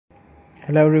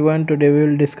Hello everyone, today we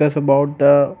will discuss about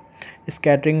the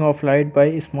scattering of light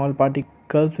by small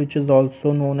particles, which is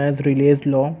also known as Rayleigh's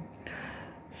law.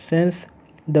 Since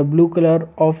the blue color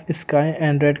of sky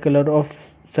and red color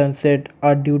of sunset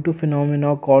are due to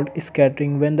phenomena called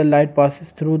scattering, when the light passes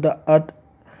through the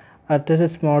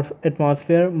Earth's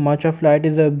atmosphere, much of light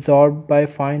is absorbed by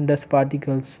fine dust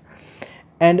particles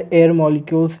and air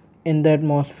molecules in the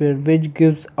atmosphere, which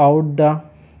gives out the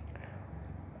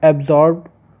absorbed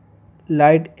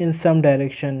light in some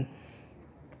direction.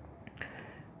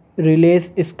 Rayleigh's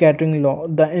scattering law,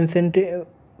 the incentive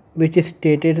which is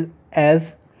stated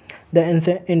as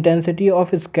the intensity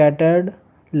of scattered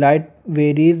light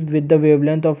varies with the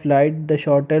wavelength of light, the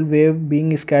shorter wave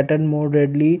being scattered more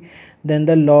readily than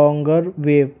the longer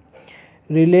wave.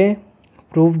 Rayleigh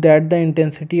proved that the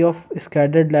intensity of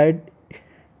scattered light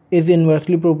is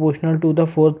inversely proportional to the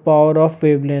fourth power of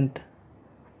wavelength,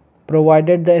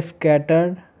 provided the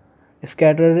scatterer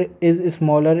is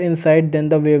smaller in size than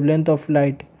the wavelength of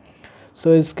light.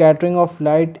 So scattering of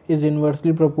light is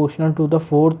inversely proportional to the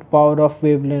fourth power of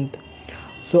wavelength.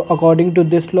 So according to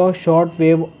this law, short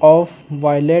wave of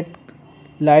violet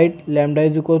light lambda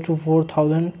is equal to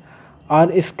 4000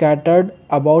 are scattered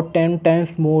about 10 times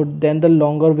more than the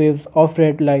longer waves of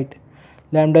red light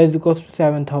lambda is equal to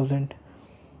 7000.